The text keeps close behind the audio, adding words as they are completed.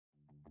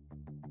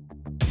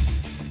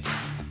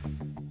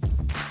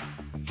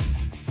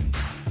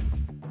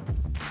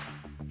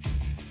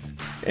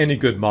Any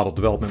good model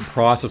development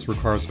process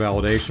requires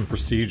validation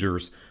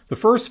procedures. The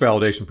first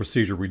validation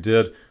procedure we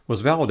did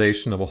was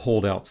validation of a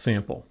holdout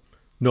sample.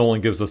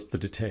 Nolan gives us the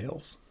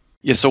details.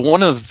 Yeah, so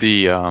one of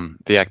the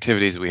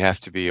activities we have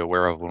to be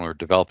aware of when we're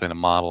developing a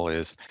model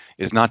is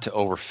not to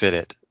overfit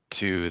it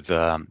to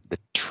the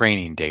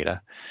training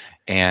data.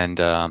 And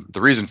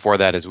the reason for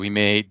that is we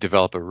may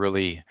develop a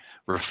really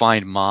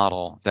refined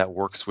model that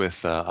works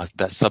with that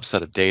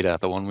subset of data,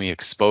 but when we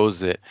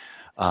expose it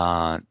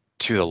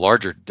to the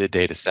larger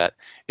data set,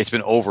 it's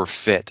been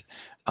overfit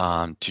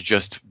to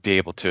just be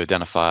able to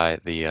identify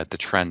the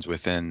trends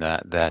within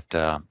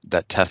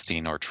that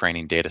testing or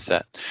training data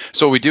set.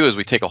 So what we do is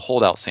we take a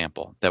holdout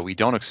sample that we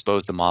don't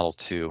expose the model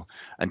to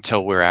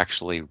until we're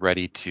actually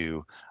ready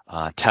to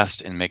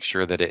test and make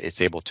sure that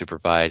it's able to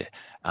provide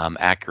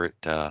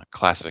accurate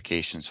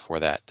classifications for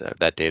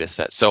that data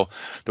set. So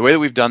the way that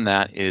we've done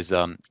that is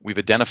we've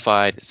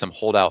identified some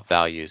holdout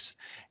values.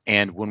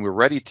 And when we're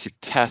ready to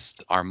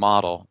test our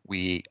model,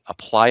 we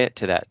apply it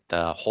to that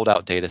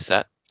holdout data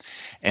set.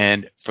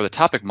 And for the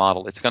topic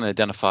model, it's going to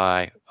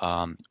identify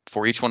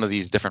for each one of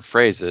these different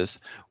phrases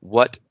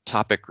what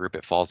topic group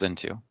it falls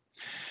into.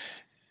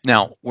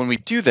 Now, when we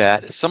do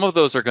that, some of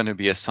those are going to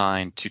be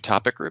assigned to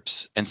topic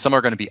groups and some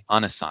are going to be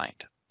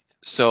unassigned.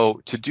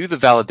 So to do the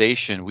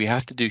validation, we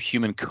have to do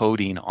human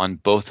coding on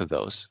both of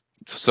those.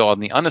 So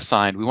on the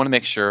unassigned, we want to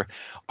make sure,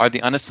 are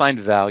the unassigned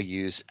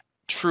values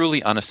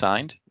truly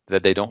unassigned,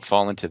 that they don't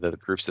fall into the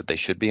groups that they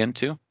should be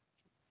into?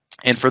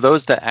 And for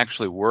those that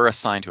actually were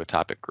assigned to a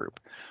topic group,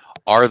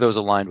 are those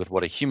aligned with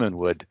what a human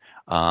would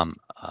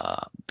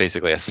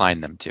basically assign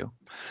them to?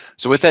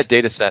 So with that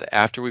data set,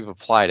 after we've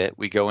applied it,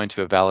 we go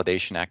into a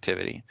validation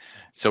activity.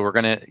 So we're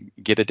going to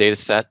get a data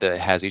set that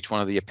has each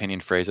one of the opinion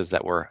phrases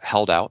that were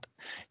held out.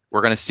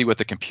 We're going to see what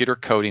the computer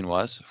coding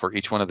was for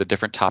each one of the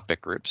different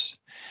topic groups.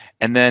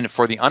 And then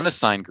for the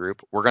unassigned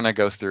group, we're going to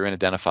go through and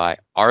identify,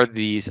 are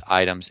these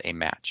items a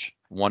match,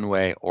 one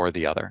way or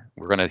the other?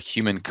 We're going to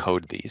human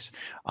code these.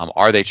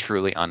 Are they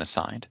truly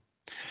unassigned?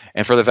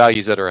 And for the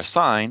values that are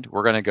assigned,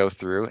 we're going to go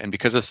through, and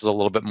because this is a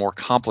little bit more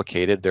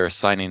complicated,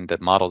 the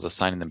model's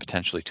assigning them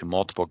potentially to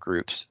multiple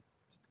groups.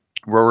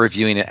 We're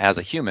reviewing it as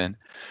a human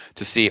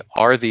to see,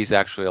 are these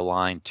actually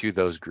aligned to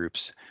those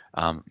groups,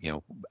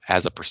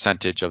 as a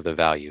percentage of the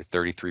value,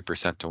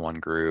 33% to one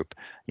group,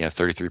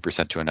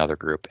 33% to another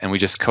group. And we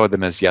just code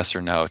them as yes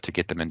or no to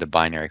get them into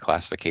binary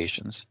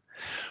classifications.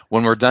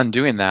 When we're done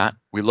doing that,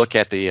 we look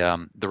at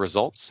the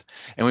results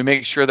and we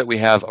make sure that we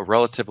have a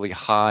relatively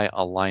high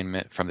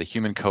alignment from the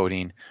human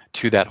coding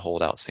to that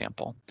holdout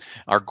sample.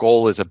 Our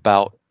goal is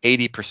about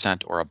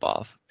 80% or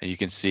above. And you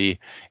can see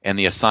in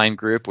the assigned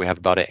group, we have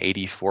about an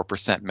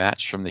 84%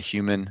 match from the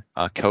human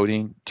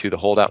coding to the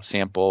holdout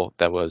sample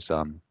that was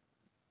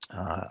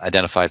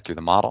identified through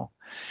the model.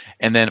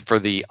 And then for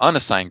the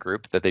unassigned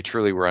group, that they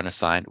truly were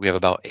unassigned, we have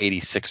about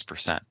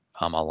 86%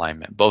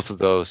 alignment. Both of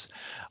those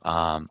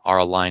are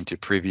aligned to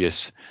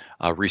previous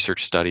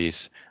research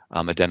studies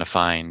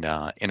identifying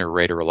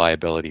inter-rater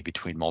reliability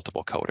between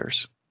multiple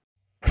coders.